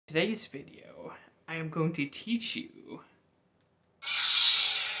Today's video, I am going to teach you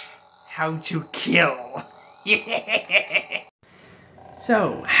how to kill.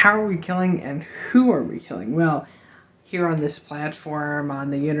 So, how are we killing and who are we killing? Well, here on this platform, on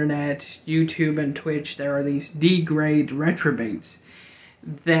the internet, YouTube and Twitch, there are these D-grade retrobates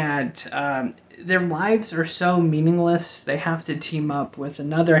that their lives are so meaningless, they have to team up with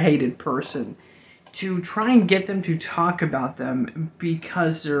another hated person to try and get them to talk about them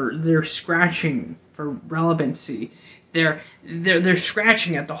because they're scratching for relevancy. They're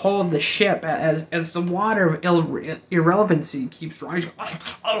scratching at the hull of the ship as the water of irrelevancy keeps rising.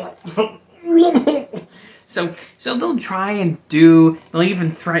 So they'll try and they'll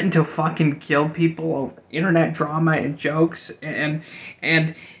even threaten to fucking kill people over internet drama and jokes, and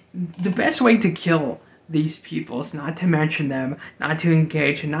the best way to kill these people is not to mention them, not to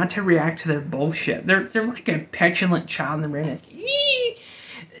engage, and not to react to their bullshit. They're like a petulant child in the rain.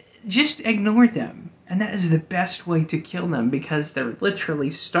 Just ignore them. And that is the best way to kill them because they're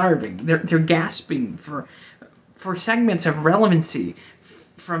literally starving. They're gasping for segments of relevancy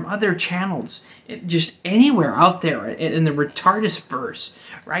from other channels, just anywhere out there in the retardus verse,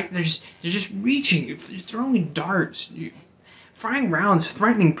 right? They're just reaching, throwing darts, frying rounds,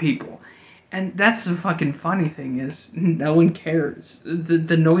 threatening people. And that's the fucking funny thing is no one cares.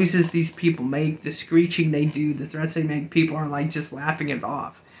 The noises these people make, the screeching they do, the threats they make, people are like just laughing it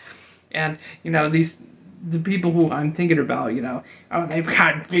off. And, you know, the people who I'm thinking about, you know, oh, they've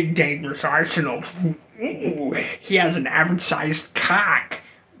got big dangerous arsenals. Ooh, he has an average sized cock.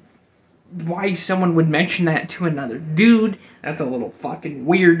 Why someone would mention that to another dude, that's a little fucking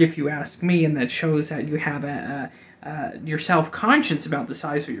weird if you ask me, and that shows that you have you're self-conscious about the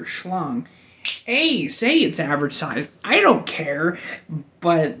size of your schlong. Hey, say it's average size. I don't care,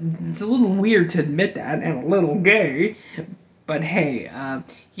 but it's a little weird to admit that, and a little gay. But hey,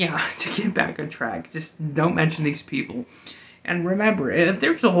 yeah, to get back on track, just don't mention these people. And remember, if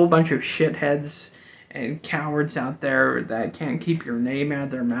there's a whole bunch of shitheads and cowards out there that can't keep your name out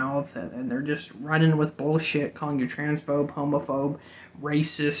of their mouth, and they're just running with bullshit, calling you transphobe, homophobe,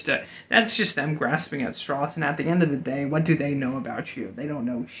 racist, that's just them grasping at straws. And at the end of the day, what do they know about you? They don't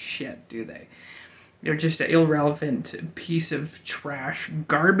know shit, do they? They're just an irrelevant piece of trash,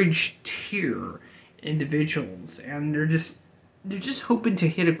 garbage tier individuals, and they're just hoping to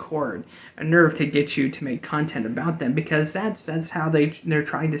hit a chord, a nerve to get you to make content about them, because that's how they're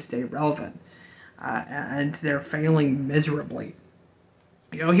trying to stay relevant. And they're failing miserably.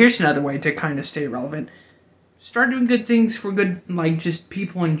 You know, here's another way to kind of stay relevant. Start doing good things for good, like, just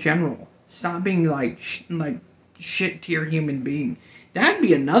people in general. Stop being, like shit tier human being. That'd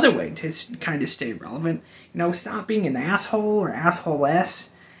be another way to kind of stay relevant. You know, stop being an asshole or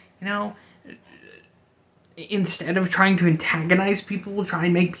asshole-less. You know, instead of trying to antagonize people, try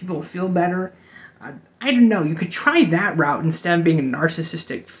and make people feel better. I don't know, you could try that route instead of being a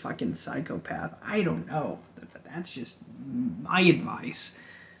narcissistic fucking psychopath. I don't know. That's just my advice.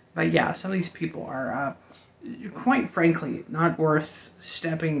 But yeah, some of these people are, quite frankly, not worth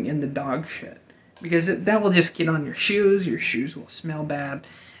stepping in the dog shit. Because that will just get on your shoes will smell bad.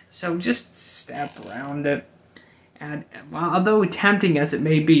 So just step around it. And although tempting as it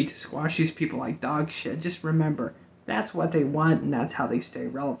may be to squash these people like dog shit, just remember, that's what they want and that's how they stay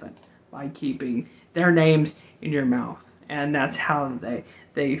relevant. By keeping their names in your mouth. And that's how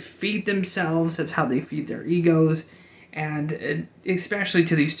they feed themselves, that's how they feed their egos, and especially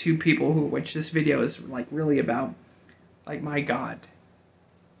to these two people which this video is like really about. Like, my God,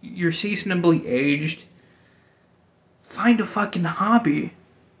 you're seasonably aged. Find a fucking hobby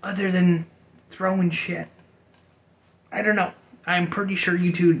other than throwing shit. I don't know, I'm pretty sure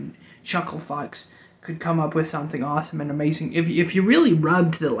you two chuckle fucks could come up with something awesome and amazing. If you really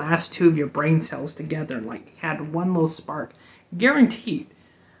rubbed the last two of your brain cells together and like had one little spark, guaranteed.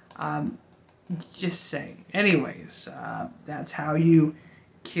 Just saying. Anyways, that's how you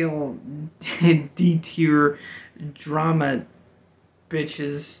kill D-tier drama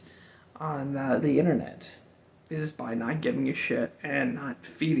bitches on the internet. This is by not giving a shit and not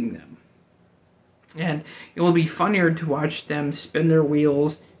feeding them. And it will be funnier to watch them spin their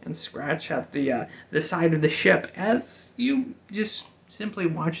wheels and scratch at the side of the ship as you just simply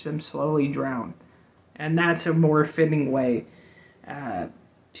watch them slowly drown. And that's a more fitting way to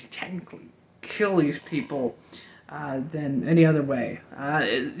technically kill these people than any other way.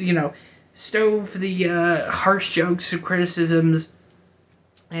 You know, stove the harsh jokes and criticisms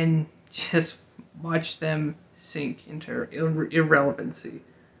and just watch them sink into irrelevancy.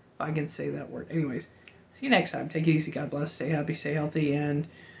 If I can say that word. Anyways, see you next time. Take it easy. God bless. Stay happy. Stay healthy. And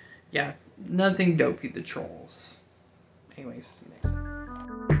yeah, nothing dopey the trolls. Anyways.